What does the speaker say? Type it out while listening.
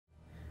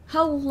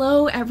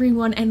Hello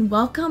everyone and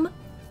welcome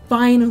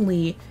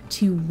finally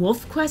to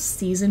WolfQuest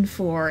Season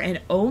 4,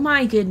 and oh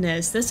my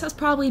goodness, this has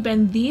probably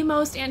been the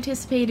most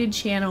anticipated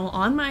series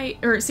on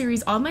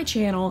my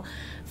channel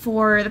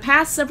for the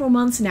past several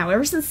months now,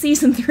 ever since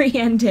Season 3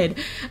 ended.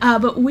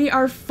 But we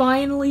are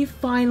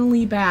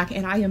finally back,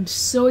 and I am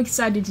so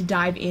excited to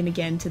dive in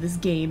again to this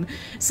game.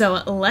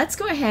 So let's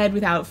go ahead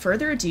without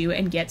further ado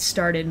and get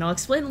started, and I'll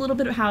explain a little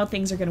bit of how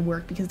things are going to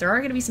work, because there are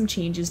going to be some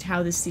changes to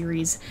how this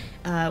series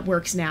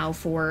works now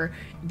for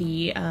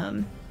the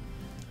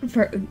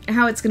for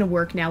how it's going to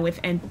work now with,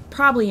 and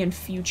probably in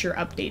future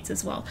updates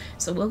as well.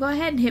 So we'll go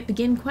ahead and hit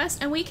begin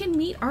quest and we can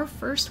meet our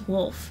first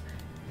wolf.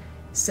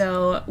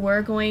 So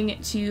we're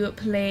going to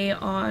play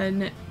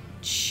on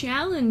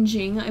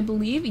challenging, I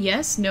believe.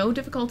 Yes, no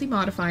difficulty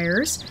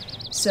modifiers.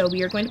 So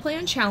we are going to play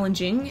on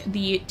challenging.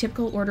 The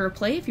typical order of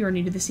play, if you're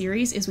new to the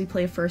series, is we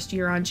play first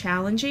year on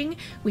challenging,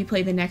 we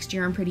play the next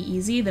year on pretty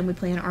easy, then we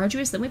play on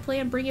arduous, then we play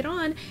on bring it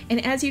on.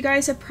 And as you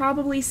guys have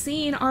probably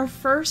seen, our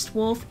first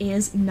wolf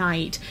is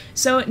Knight.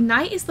 So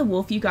Knight is the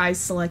wolf you guys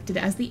selected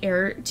as the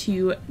heir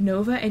to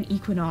Nova and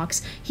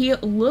Equinox. He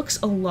looks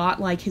a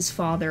lot like his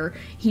father.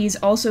 He's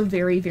also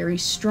very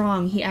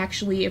strong. He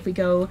actually, if we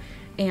go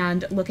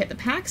and look at the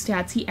pack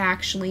stats, he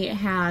actually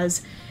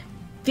has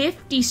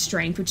 50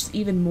 strength, which is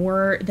even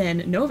more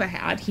than Nova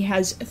had. He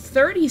has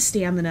 30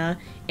 stamina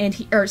and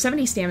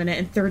 70 stamina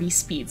and 30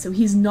 speed, so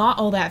he's not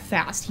all that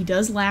fast. He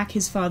does lack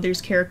his father's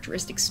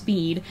characteristic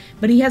speed,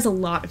 but he has a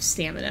lot of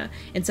stamina,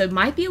 and so it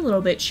might be a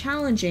little bit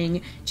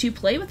challenging to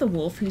play with a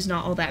wolf who's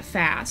not all that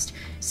fast.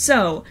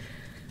 So,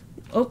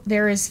 oh,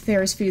 there is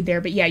food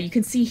there, but yeah, you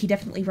can see he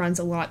definitely runs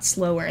a lot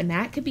slower, and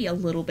that could be a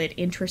little bit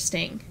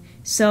interesting.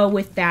 So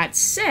with that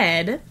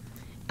said,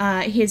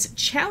 his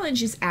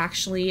challenge is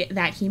actually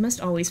that he must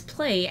always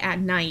play at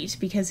night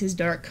because his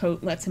dark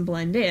coat lets him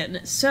blend in.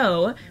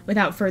 So,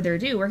 without further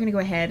ado, we're going to go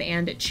ahead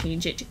and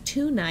change it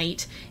to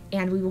night,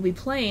 and we will be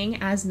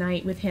playing as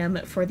Knight with him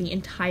for the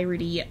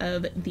entirety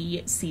of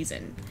the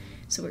season.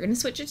 So we're going to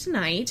switch it to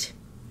night.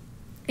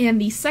 And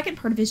the second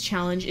part of his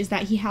challenge is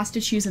that he has to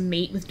choose a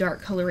mate with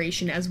dark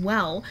coloration as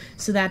well,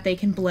 so that they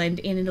can blend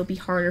in and it'll be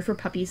harder for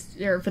puppies,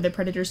 or for the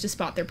predators to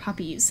spot their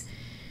puppies.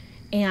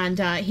 And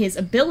his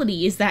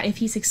ability is that if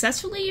he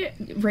successfully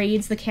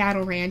raids the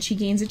cattle ranch, he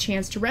gains a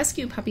chance to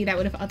rescue a puppy that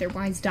would have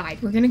otherwise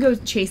died. We're going to go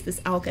chase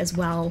this elk as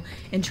well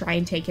and try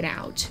and take it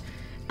out.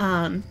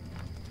 And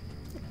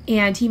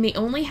he may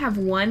only have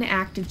one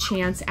active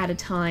chance at a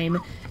time,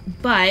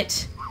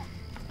 but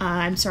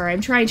I'm sorry,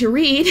 I'm trying to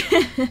read.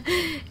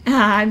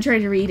 I'm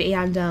trying to read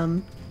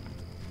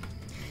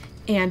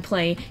and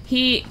play.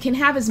 He can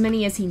have as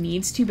many as he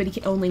needs to,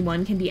 but only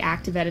one can be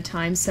active at a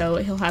time, so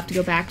he'll have to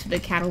go back to the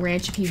cattle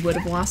ranch if he would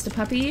have lost a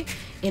puppy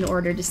in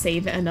order to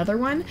save another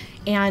one,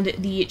 and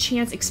the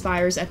chance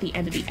expires at the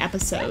end of the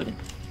episode.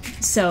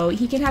 So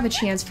he can have a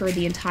chance for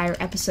the entire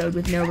episode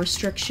with no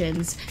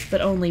restrictions,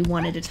 but only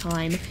one at a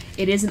time.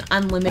 It is an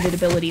unlimited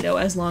ability, though,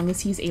 as long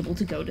as he's able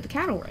to go to the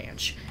cattle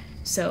ranch.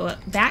 So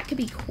that could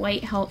be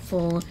quite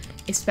helpful,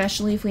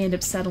 especially if we end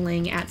up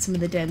settling at some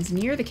of the dens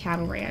near the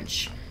cattle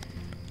ranch.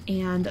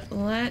 And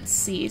let's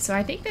see, so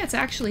I think that's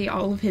actually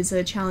all of his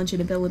challenge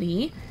and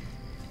ability.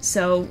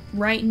 So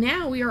right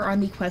now we are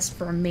on the quest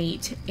for a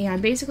mate, and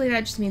basically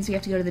that just means we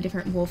have to go to the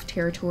different wolf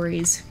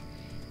territories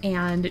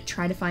and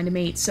try to find a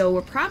mate. So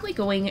we're probably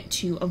going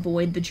to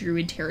avoid the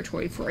Druid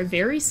territory for a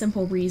very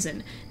simple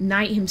reason.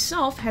 Knight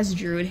himself has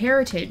Druid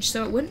heritage,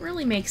 so it wouldn't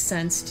really make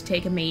sense to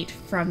take a mate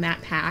from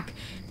that pack,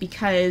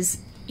 because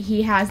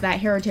he has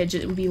that heritage.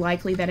 It would be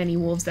likely that any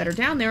wolves that are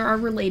down there are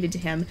related to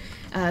him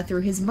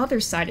through his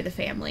mother's side of the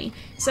family.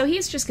 So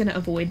he's just going to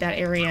avoid that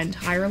area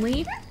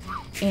entirely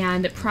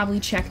and probably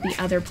check the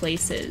other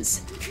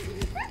places.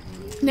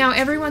 Now,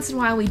 every once in a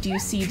while we do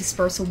see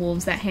dispersal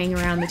wolves that hang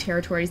around the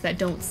territories that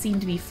don't seem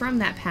to be from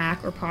that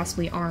pack, or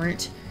possibly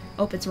aren't.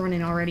 Oh, it's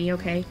running already,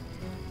 okay.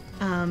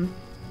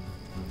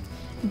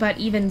 But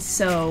even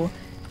so,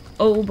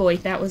 oh boy,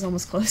 that was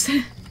almost close.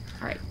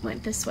 Alright,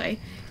 went this way.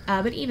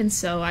 But even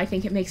so, I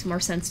think it makes more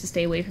sense to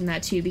stay away from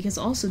that too, because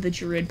also the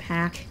Druid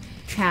pack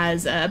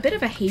has a bit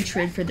of a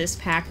hatred for this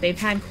pack. They've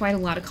had quite a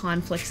lot of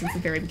conflict since the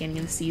very beginning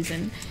of the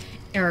season,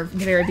 or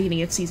the very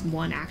beginning of Season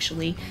 1,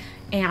 actually.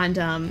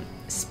 And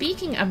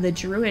speaking of the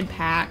Druid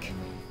pack,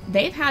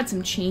 they've had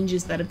some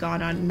changes that have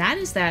gone on, and that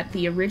is that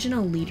the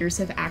original leaders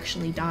have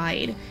actually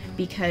died,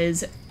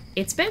 because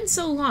it's been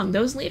so long.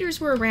 Those leaders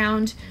were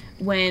around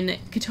when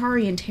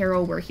Katari and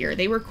Terrell were here.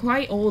 They were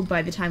quite old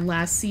by the time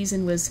last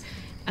season was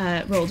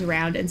rolled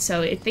around, and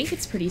so I think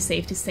it's pretty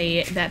safe to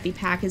say that the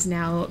pack is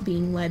now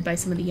being led by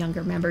some of the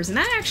younger members, and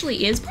that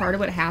actually is part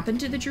of what happened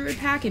to the Druid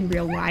pack in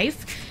real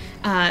life.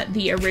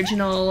 The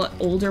original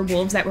older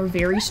wolves that were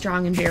very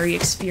strong and very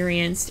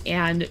experienced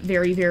and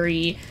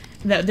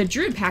the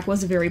Druid pack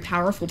was a very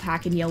powerful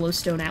pack in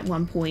Yellowstone at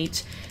one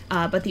point,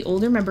 but the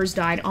older members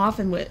died off,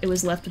 and it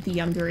was left with the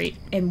younger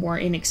and more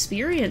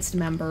inexperienced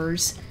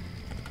members,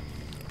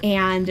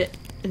 and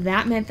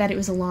that meant that it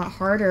was a lot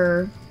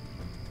harder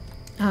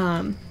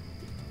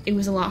it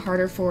was a lot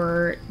harder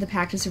for the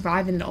pack to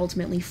survive, and it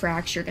ultimately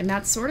fractured. And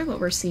that's sort of what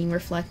we're seeing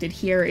reflected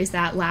here, is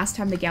that last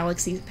time the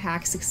Galaxy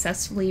pack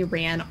successfully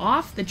ran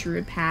off the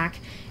Druid pack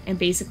and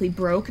basically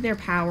broke their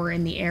power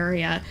in the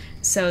area.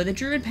 So the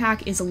Druid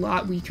pack is a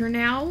lot weaker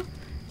now.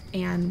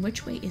 And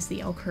which way is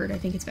the elk herd? I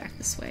think it's back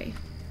this way.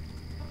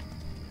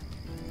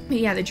 But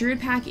yeah, the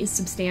Druid pack is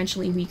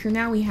substantially weaker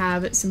now. We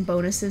have some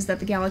bonuses that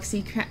the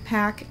Galaxy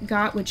pack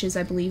got, which is,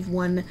 I believe,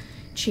 one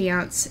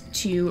chance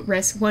to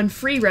one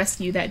free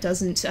rescue that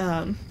doesn't,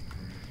 if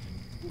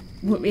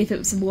it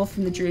was a wolf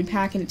from the Druid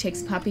pack and it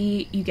takes a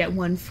puppy, you get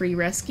one free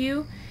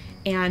rescue.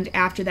 And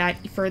after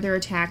that, further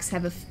attacks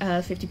have a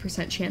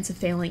 50% chance of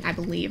failing, I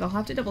believe. I'll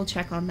have to double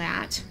check on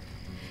that.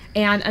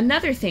 And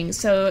another thing,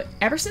 so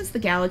ever since the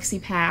Galaxy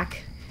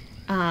pack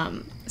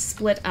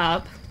split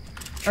up,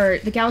 or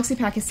the Galaxy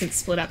pack has since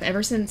split up,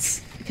 ever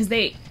since, because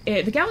the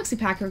Galaxy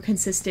pack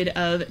consisted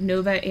of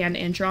Nova and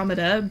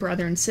Andromeda,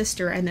 brother and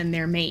sister, and then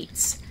their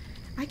mates.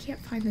 I can't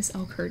find this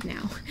elk herd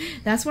now.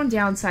 That's one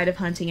downside of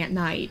hunting at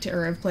night,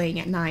 or of playing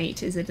at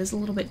night, is it is a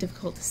little bit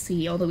difficult to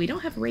see, although we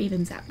don't have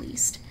ravens at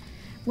least.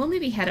 We'll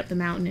maybe head up the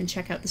mountain and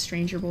check out the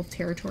stranger wolf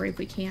territory if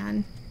we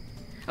can.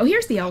 Oh,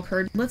 here's the elk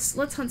herd. Let's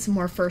hunt some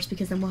more first,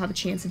 because then we'll have a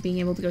chance of being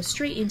able to go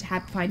straight into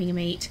finding a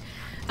mate.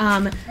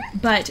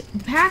 But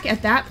the pack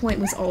at that point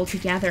was all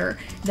together.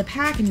 The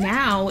pack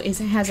now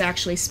has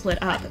actually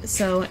split up.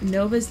 So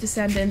Nova's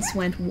descendants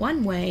went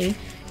one way,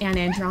 and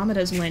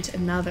Andromeda's went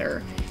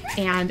another.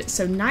 And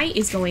so Knight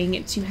is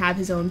going to have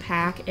his own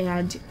pack,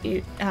 and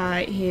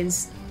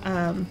his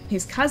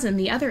cousin,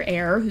 the other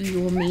heir, who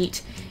you will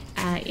meet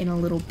in a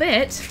little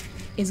bit,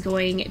 is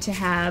going to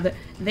have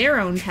their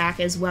own pack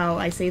as well.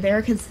 I say there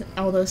because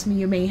although some of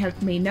you may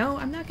know,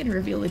 I'm not going to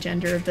reveal the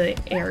gender of the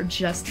heir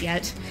just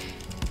yet.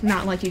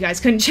 Not like you guys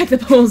couldn't check the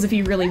polls if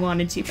you really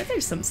wanted to, but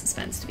there's some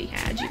suspense to be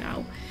had, you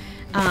know.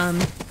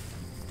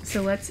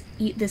 So let's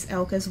eat this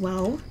elk as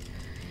well.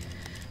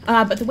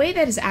 But the way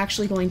that is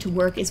actually going to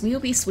work is we will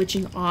be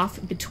switching off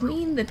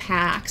between the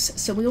packs.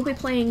 So we will be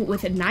playing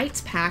with a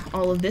Knight's pack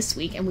all of this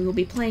week, and we will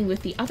be playing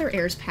with the other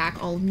heir's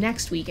pack all of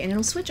next week, and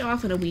it'll switch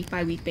off on a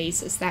week-by-week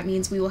basis. That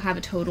means we will have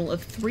a total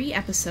of 3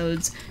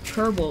 episodes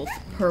per wolf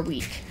per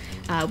week.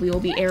 We will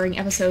be airing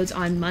episodes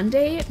on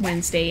Monday,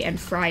 Wednesday, and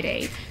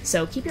Friday,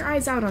 so keep your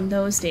eyes out on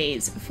those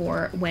days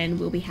for when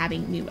we'll be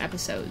having new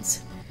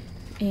episodes.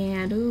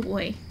 And, oh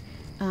boy,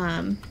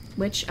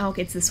 which elk?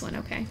 It's this one,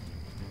 okay.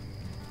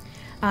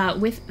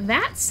 With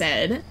that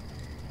said,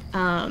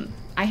 I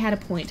had a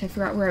point. I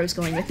forgot where I was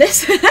going with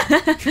this.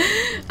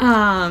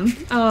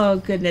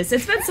 Oh goodness,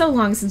 it's been so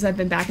long since I've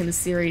been back in the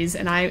series,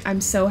 and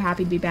I'm so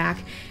happy to be back.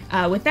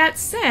 With that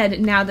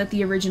said, now that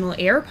the original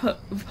heir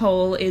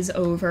poll is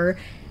over,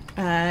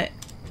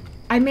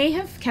 I may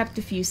have kept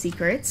a few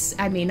secrets.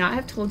 I may not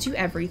have told you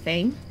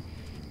everything,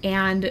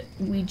 and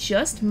we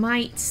just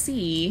might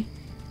see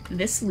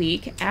this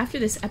week, after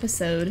this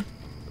episode,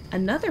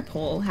 another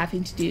poll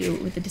having to do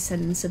with the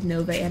descendants of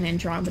Nova and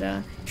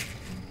Andromeda.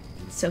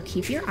 So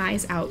keep your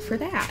eyes out for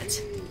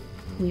that.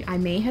 I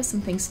may have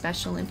something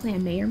special in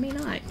plan, may or may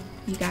not.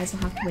 You guys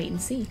will have to wait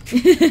and see.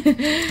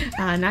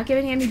 Not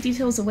giving any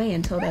details away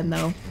until then,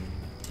 though.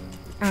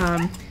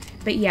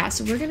 But yeah,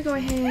 so we're gonna go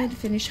ahead,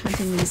 finish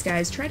hunting these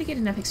guys, try to get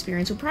enough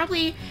experience.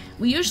 We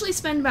usually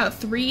spend about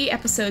 3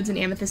 episodes in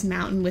Amethyst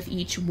Mountain with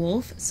each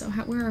wolf. So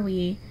where are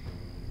we?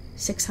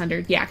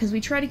 600. Yeah, because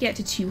we try to get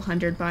to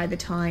 200 by the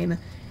time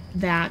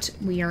that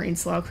we are in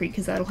Slough Creek,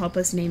 because that'll help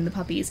us name the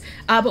puppies.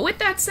 But with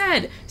that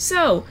said,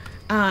 so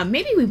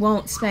maybe we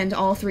won't spend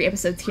all 3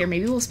 episodes here.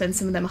 Maybe we'll spend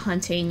some of them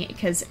hunting,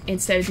 because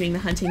instead of doing the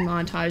hunting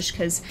montage,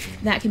 because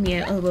that can be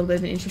a little bit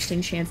of an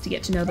interesting chance to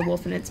get to know the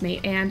wolf and its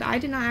mate. And I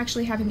did not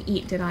actually have him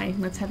eat, did I?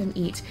 Let's have him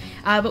eat.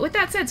 But with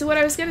that said, so what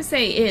I was going to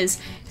say is,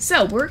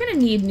 so we're going to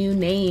need new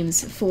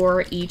names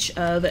for each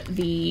of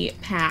the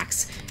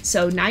packs.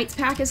 So Knight's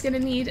pack is going to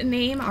need a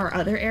name. Our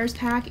other heir's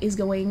pack is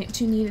going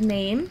to need a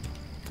name.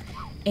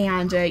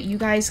 And you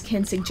guys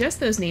can suggest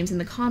those names in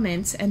the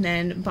comments, and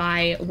then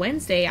by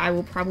Wednesday I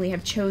will probably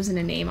have chosen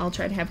a name. I'll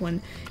try to have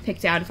one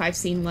picked out if I've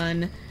seen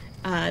one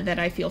that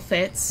I feel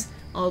fits.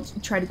 I'll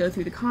try to go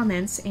through the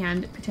comments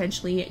and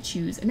potentially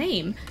choose a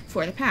name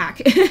for the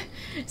pack.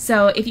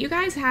 So if you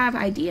guys have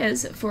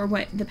ideas for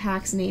what the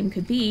pack's name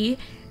could be,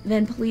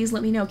 then please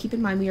let me know. Keep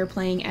in mind we are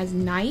playing as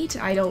Knight.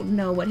 I don't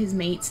know what his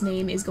mate's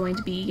name is going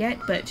to be yet,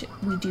 but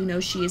we do know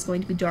she is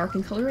going to be dark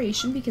in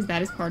coloration because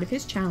that is part of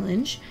his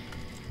challenge.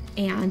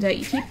 And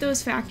you keep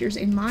those factors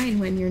in mind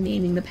when you're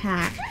naming the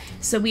pack.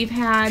 So we've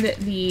had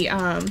the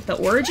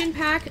Origin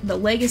pack, the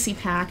Legacy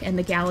pack, and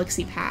the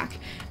Galaxy pack.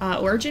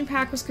 Origin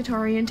pack was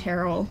Katari and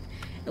Terrell.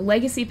 The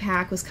Legacy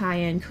pack was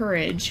Kaya and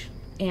Courage.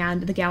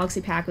 And the Galaxy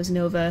pack was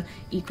Nova,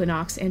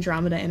 Equinox,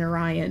 Andromeda, and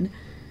Orion.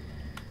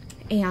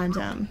 And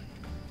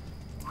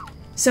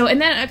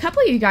and then a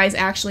couple of you guys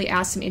actually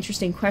asked some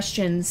interesting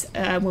questions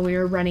when we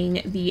were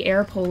running the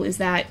heir poll, is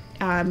that,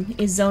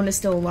 is Zona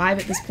still alive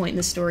at this point in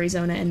the story,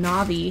 Zona and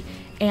Navi?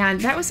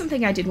 And that was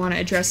something I did want to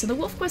address. So the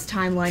WolfQuest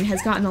timeline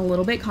has gotten a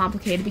little bit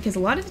complicated because a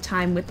lot of the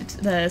time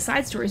with the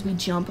side stories we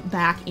jump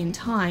back in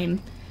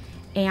time.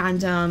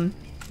 And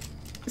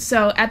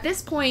so at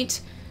this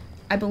point,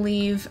 I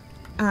believe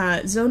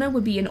Zona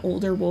would be an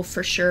older wolf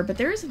for sure, but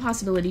there is a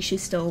possibility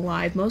she's still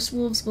alive. Most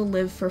wolves will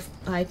live for,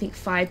 I think,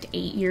 5 to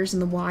 8 years in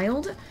the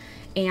wild,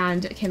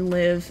 and can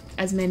live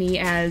as many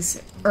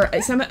as, or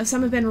some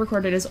have been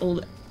recorded as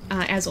old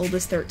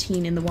as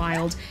 13 in the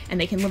wild, and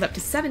they can live up to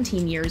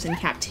 17 years in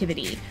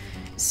captivity.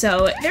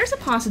 So there's a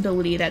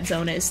possibility that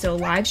Zona is still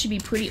alive. She'd be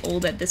pretty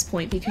old at this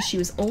point because she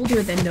was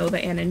older than Nova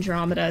and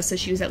Andromeda, so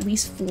she was at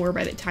least 4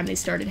 by the time they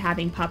started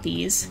having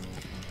puppies.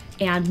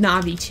 And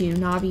Navi too.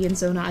 Navi and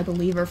Zona, I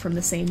believe, are from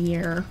the same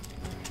year.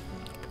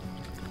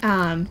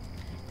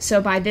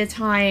 So by the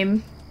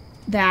time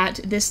that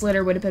this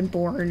litter would have been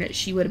born,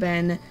 she would have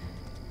been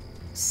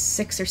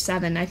 6 or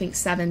 7. I think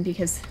 7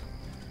 because,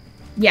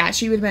 yeah,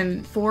 she would have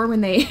been 4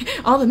 when they,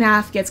 all the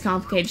math gets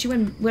complicated. She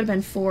would have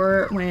been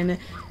 4 when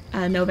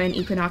Nova and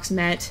Equinox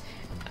met,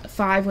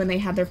 5 when they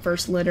had their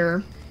first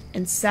litter,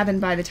 and 7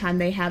 by the time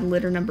they had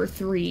litter number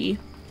 3.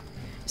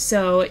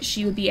 So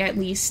she would be at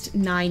least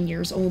 9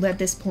 years old at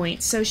this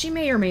point. So she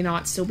may or may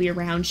not still be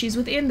around. She's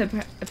within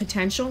the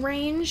potential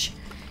range.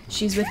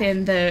 She's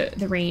within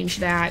the range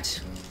that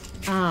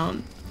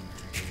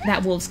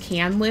that wolves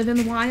can live in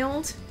the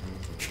wild.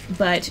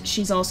 But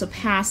she's also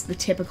past the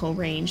typical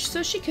range.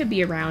 So she could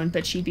be around,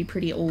 but she'd be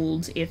pretty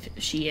old if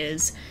she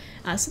is.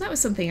 So that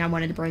was something I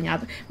wanted to bring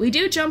up. We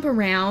do jump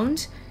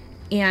around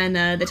in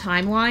the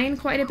timeline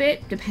quite a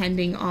bit,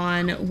 depending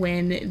on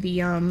when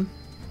the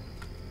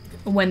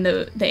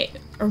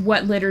or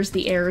what litters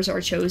the heirs are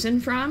chosen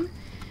from.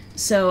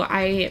 So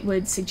I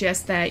would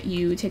suggest that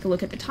you take a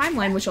look at the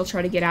timeline, which I'll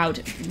try to get out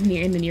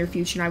in the near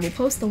future, and I will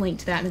post the link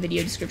to that in the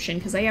video description,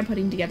 because I am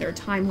putting together a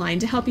timeline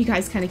to help you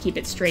guys kind of keep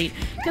it straight,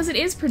 because it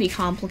is pretty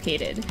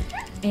complicated,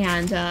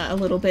 and a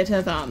little bit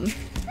of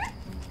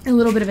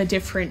a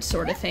different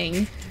sort of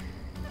thing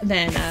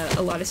than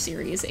a lot of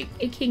series.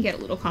 It can get a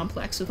little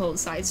complex with all the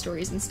side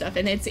stories and stuff,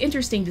 and it's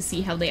interesting to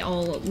see how they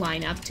all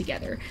line up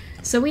together.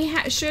 So we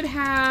should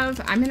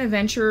have, I'm gonna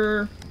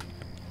venture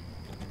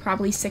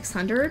probably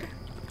 600?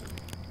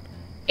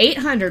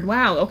 800,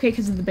 wow, okay,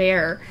 because of the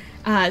bear.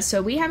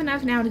 So we have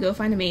enough now to go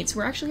find a mate, so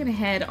we're actually gonna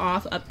head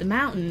off up the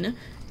mountain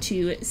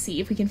to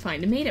see if we can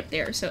find a mate up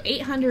there. So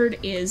 800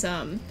 is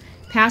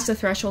past the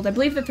threshold. I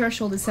believe the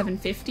threshold is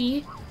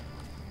 750.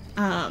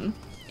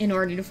 In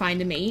order to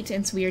find a mate,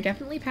 and so we are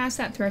definitely past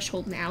that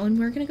threshold now, and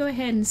we're gonna go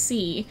ahead and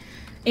see.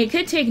 It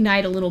could take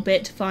Knight a little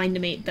bit to find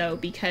a mate, though,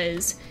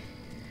 because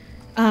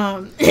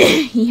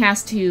he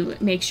has to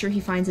make sure he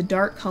finds a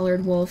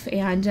dark-colored wolf,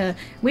 and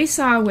we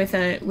saw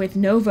with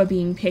Nova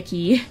being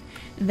picky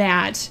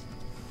that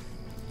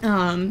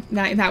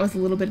that was a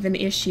little bit of an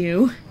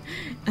issue,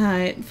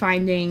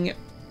 finding.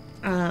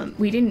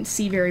 We didn't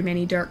see very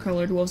many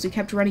dark-colored wolves. We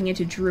kept running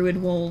into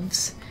Druid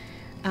wolves.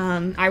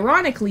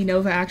 Ironically,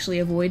 Nova actually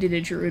avoided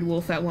a Druid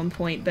wolf at one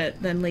point,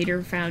 but then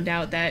later found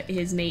out that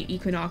his mate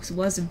Equinox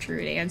was of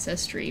Druid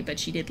ancestry, but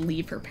she did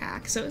leave her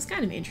pack, so it's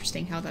kind of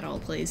interesting how that all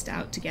plays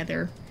out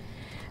together.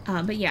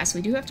 But yes,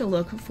 we do have to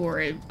look for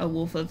a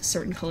wolf of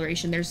certain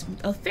coloration. There's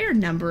a fair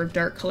number of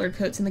dark-colored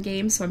coats in the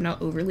game, so I'm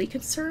not overly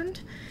concerned,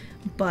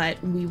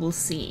 but we will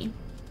see.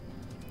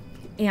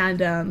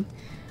 And,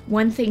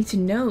 one thing to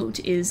note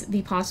is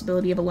the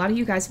possibility of, a lot of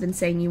you guys have been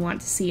saying you want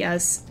to see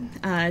us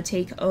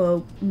take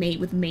a mate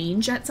with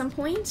mange at some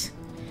point,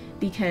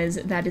 because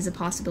that is a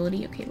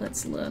possibility. Okay,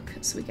 let's look.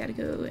 So we gotta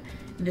go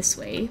this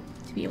way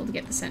to be able to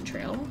get the scent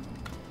trail.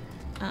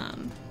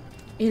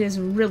 It is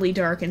really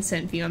dark in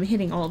scent view. I'm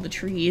hitting all the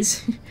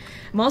trees.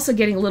 I'm also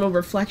getting a little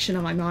reflection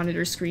on my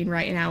monitor screen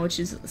right now, which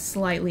is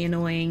slightly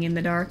annoying in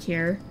the dark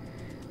here.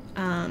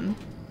 I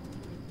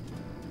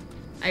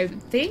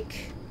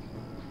think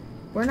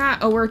we're not,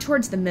 oh, we're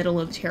towards the middle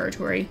of the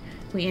territory.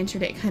 We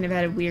entered it kind of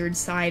at a weird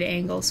side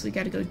angle, so we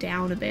gotta go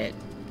down a bit.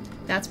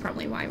 That's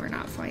probably why we're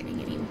not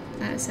finding any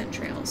scent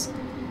trails.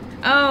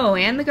 Oh,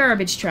 and the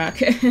garbage truck.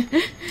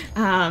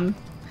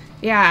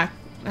 Yeah,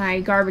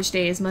 my garbage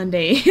day is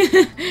Monday.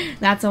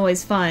 That's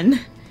always fun.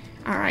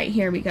 Alright,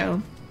 here we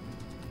go.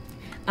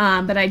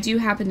 But I do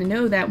happen to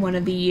know that one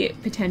of the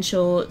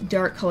potential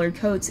dark-colored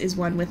coats is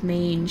one with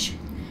mange.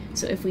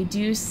 So if we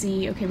do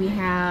see, okay, we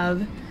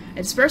have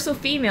a dispersal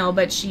female,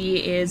 but she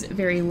is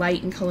very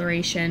light in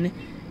coloration,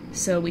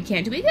 so we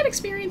can't. Do we get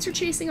experience for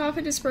chasing off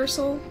a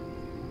dispersal?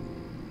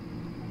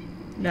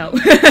 No.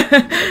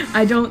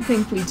 I don't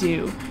think we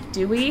do.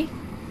 Do we?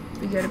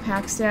 Do we go to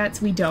pack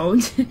stats? We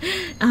don't.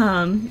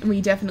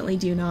 We definitely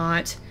do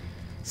not.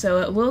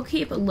 So we'll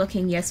keep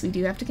looking. Yes, we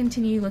do have to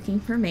continue looking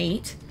for a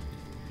mate.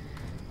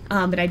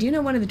 But I do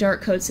know one of the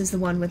dark coats is the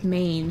one with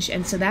mange,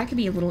 and so that could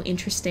be a little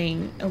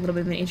interesting, a little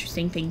bit of an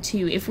interesting thing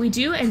too. If we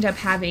do end up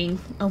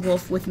having a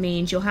wolf with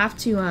mange, you'll have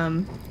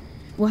to,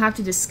 we'll have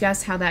to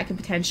discuss how that could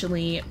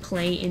potentially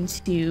play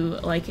into,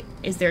 like,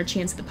 is there a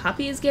chance the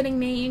puppy is getting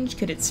mange?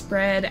 Could it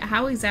spread?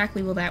 How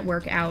exactly will that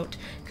work out?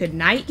 Could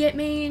Knight get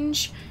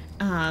mange?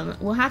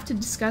 We'll have to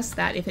discuss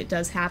that if it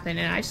does happen,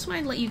 and I just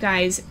want to let you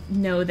guys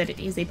know that it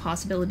is a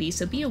possibility,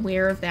 so be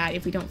aware of that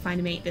if we don't find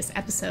a mate this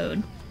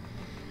episode.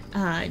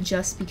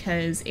 just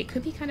because it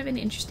could be kind of an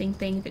interesting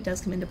thing if it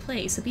does come into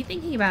play. So be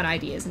thinking about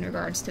ideas in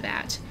regards to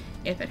that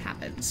if it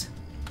happens.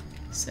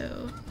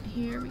 So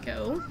here we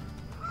go.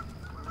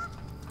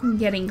 I'm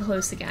getting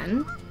close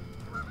again.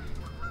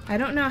 I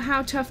don't know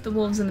how tough the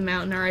wolves in the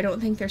mountain are. I don't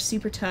think they're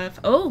super tough.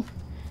 Oh!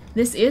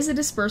 This is a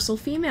dispersal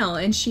female,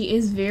 and she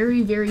is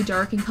very, very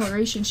dark in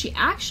coloration. She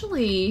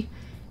actually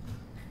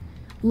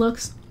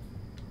looks...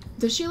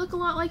 Does she look a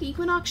lot like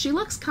Equinox? She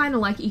looks kind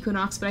of like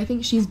Equinox, but I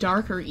think she's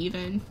darker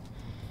even.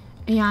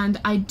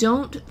 And I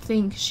don't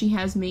think she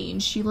has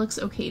mange. She looks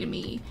okay to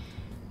me.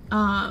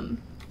 I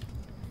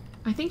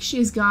think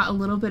she's got a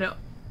little bit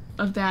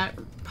of that...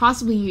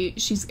 Possibly,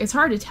 it's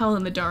hard to tell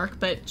in the dark,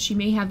 but she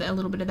may have a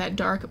little bit of that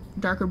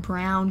darker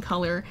brown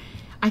color.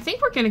 I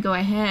think we're going to go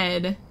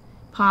ahead...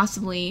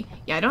 Possibly.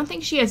 Yeah, I don't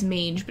think she has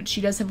mange, but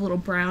she does have a little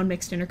brown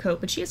mixed in her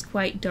coat, but she is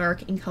quite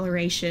dark in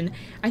coloration.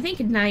 I think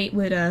Knight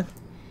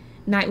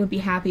would be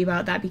happy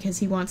about that because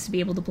he wants to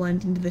be able to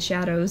blend into the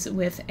shadows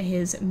with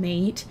his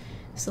mate.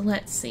 So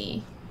let's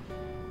see.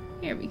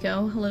 Here we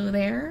go. Hello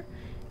there.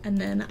 And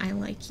then I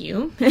like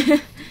you.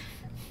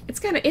 It's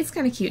kind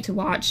of cute to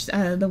watch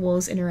the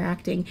wolves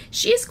interacting.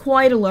 She's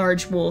quite a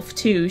large wolf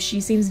too.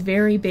 She seems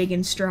very big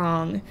and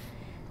strong.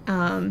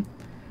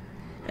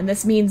 And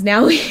this means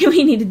now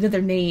we need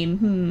another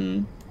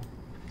name.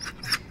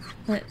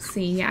 Let's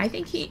see. Yeah, I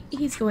think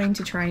he's going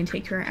to try and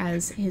take her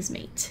as his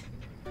mate.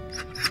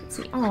 Let's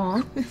see.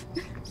 Aw.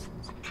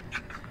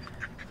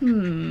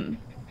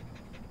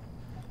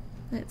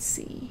 Let's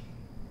see.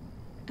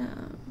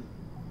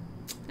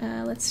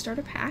 Let's start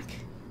a pack.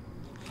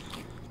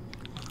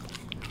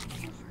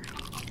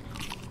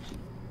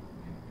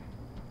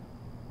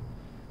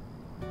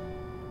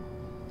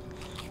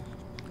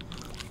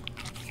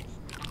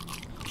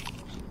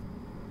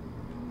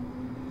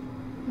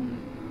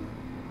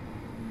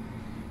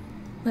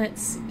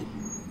 Let's see.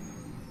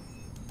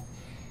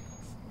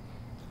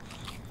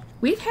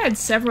 We've had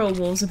several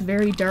wolves with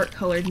very dark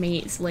colored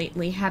mates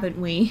lately, haven't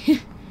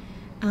we?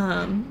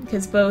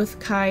 Because both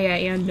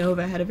Kaya and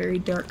Nova had a very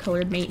dark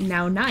colored mate, and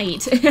now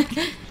Knight.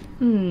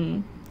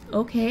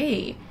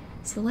 Okay.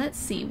 So let's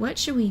see, what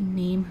should we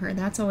name her?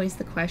 That's always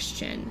the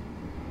question.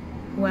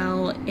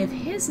 Well, if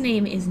his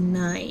name is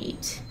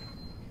Knight,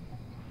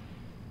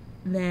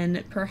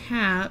 then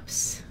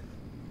perhaps...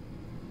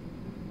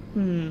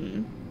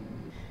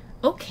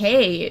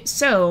 Okay,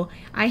 so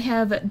I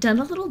have done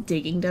a little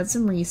digging, done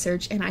some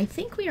research, and I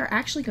think we are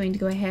actually going to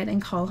go ahead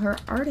and call her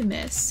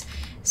Artemis.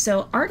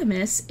 So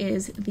Artemis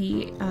is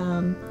the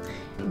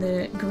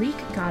Greek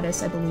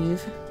goddess, I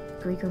believe.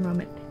 Greek or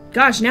Roman?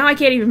 Gosh, now I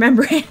can't even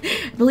remember it.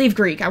 I believe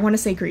Greek. I want to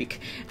say Greek.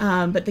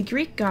 But the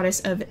Greek goddess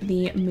of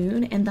the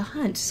moon and the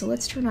hunt. So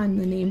let's turn on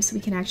the name so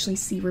we can actually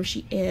see where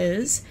she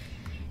is.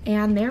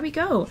 And there we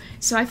go.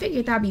 So I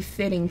figured that'd be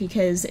fitting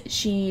because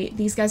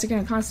these guys are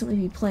going to constantly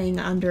be playing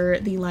under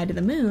the light of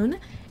the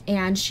moon,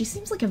 and she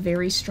seems like a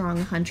very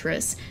strong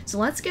huntress. So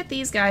let's get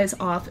these guys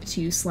off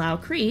to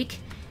Slough Creek,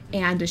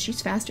 and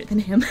she's faster than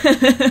him.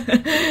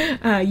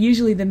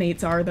 Usually the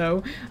mates are,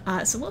 though.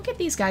 So we'll get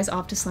these guys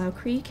off to Slough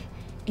Creek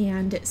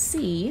and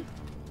see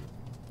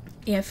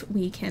if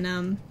we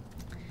can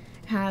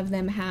have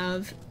them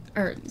have...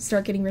 or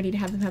start getting ready to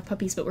have them have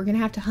puppies, but we're gonna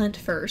have to hunt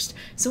first.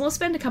 So we'll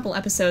spend a couple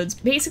episodes.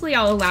 Basically,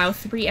 I'll allow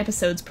 3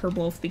 episodes per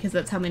wolf because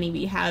that's how many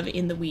we have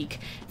in the week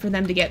for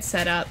them to get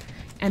set up.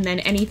 And then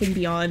anything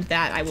beyond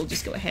that, I will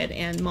just go ahead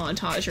and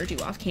montage or do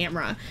off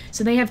camera.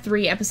 So they have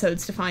 3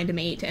 episodes to find a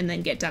mate and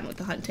then get done with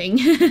the hunting,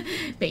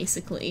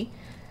 basically.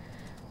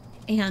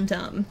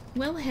 And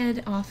we'll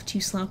head off to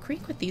Slough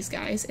Creek with these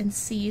guys and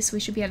see. So we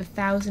should be at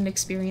 1,000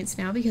 experience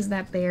now because of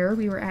that bear.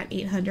 We were at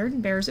 800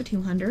 and bears are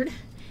 200.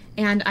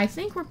 And I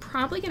think we're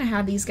probably going to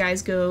have these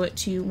guys go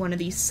to one of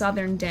these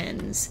southern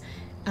dens,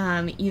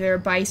 either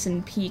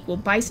Bison Peak, well,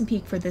 Bison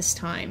Peak for this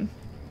time,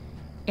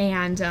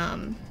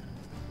 and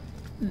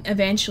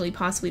eventually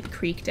possibly the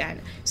Creek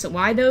Den. So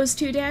why those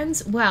 2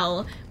 dens?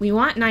 Well, we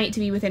want Knight to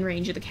be within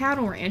range of the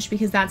cattle ranch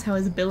because that's how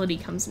his ability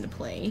comes into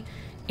play.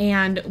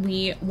 And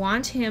we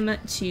want him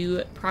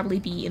to probably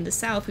be in the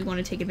south. We want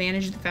to take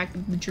advantage of the fact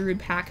that the Druid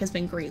pack has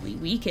been greatly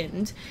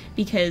weakened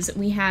because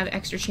we have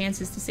extra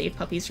chances to save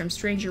puppies from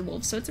stranger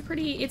wolves. So it's a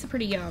pretty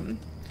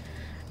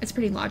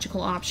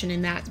logical option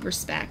in that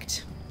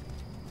respect.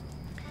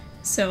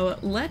 So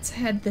let's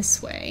head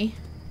this way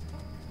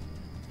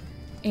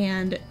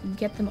and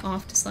get them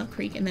off to Slough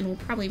Creek, and then we'll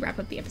probably wrap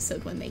up the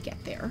episode when they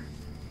get there.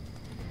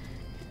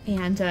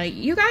 And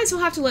you guys will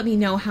have to let me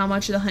know how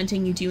much of the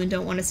hunting you do and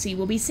don't want to see.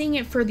 We'll be seeing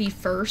it for the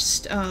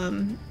first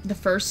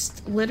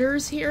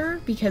litters here,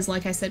 because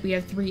like I said, we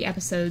have 3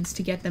 episodes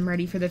to get them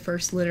ready for the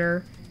first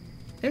litter.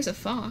 There's a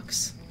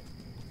fox.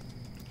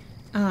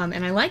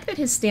 And I like that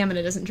his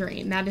stamina doesn't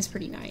drain. That is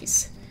pretty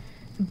nice.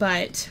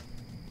 But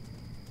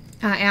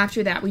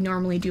after that, we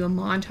normally do a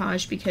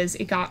montage because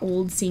it got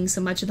old seeing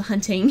so much of the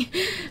hunting.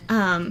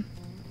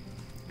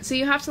 So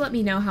you have to let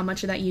me know how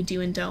much of that you do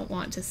and don't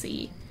want to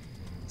see.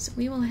 So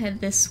we will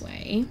head this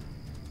way.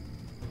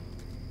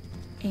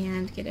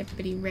 and get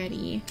everybody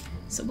ready.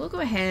 So we'll go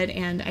ahead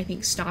and I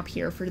think stop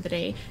here for the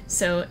day.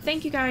 So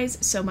thank you guys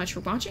so much for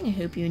watching. I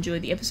hope you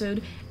enjoyed the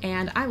episode,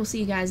 and I will see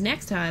you guys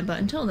next time. But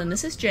until then,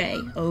 this is Jay,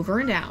 over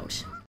and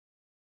out.